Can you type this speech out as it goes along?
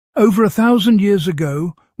Over 1,000 years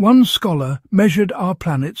ago, one scholar measured our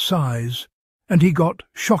planet's size, and he got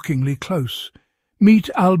shockingly close. Meet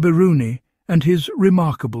Al-Biruni and his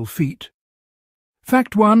remarkable feat.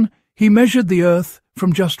 Fact 1. He measured the Earth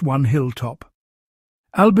from just one hilltop.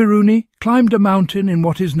 Al-Biruni climbed a mountain in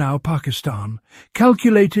what is now Pakistan,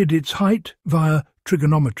 calculated its height via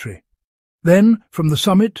trigonometry. Then, from the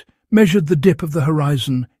summit, measured the dip of the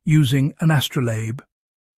horizon using an astrolabe.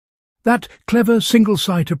 That clever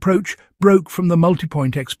single-sight approach broke from the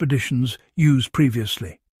multipoint expeditions used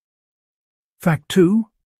previously. Fact 2.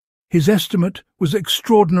 His estimate was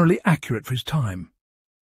extraordinarily accurate for his time.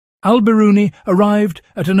 Al-Biruni arrived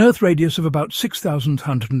at an Earth radius of about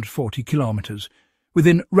 6,140 kilometres,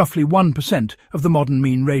 within roughly 1% of the modern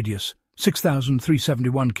mean radius,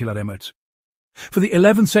 6,371 kilometres. For the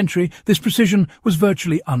 11th century, this precision was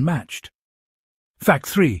virtually unmatched. Fact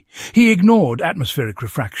 3. He ignored atmospheric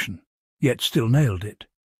refraction, yet still nailed it.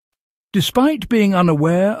 Despite being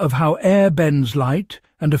unaware of how air bends light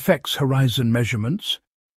and affects horizon measurements,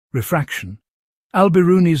 refraction,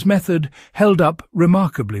 Al-Biruni's method held up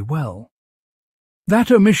remarkably well.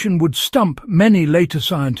 That omission would stump many later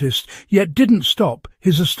scientists, yet didn't stop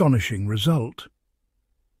his astonishing result.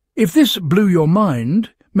 If this blew your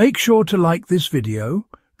mind, make sure to like this video,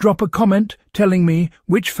 drop a comment telling me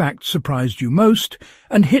which fact surprised you most,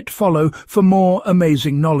 and hit follow for more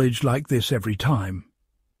amazing knowledge like this every time.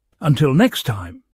 Until next time.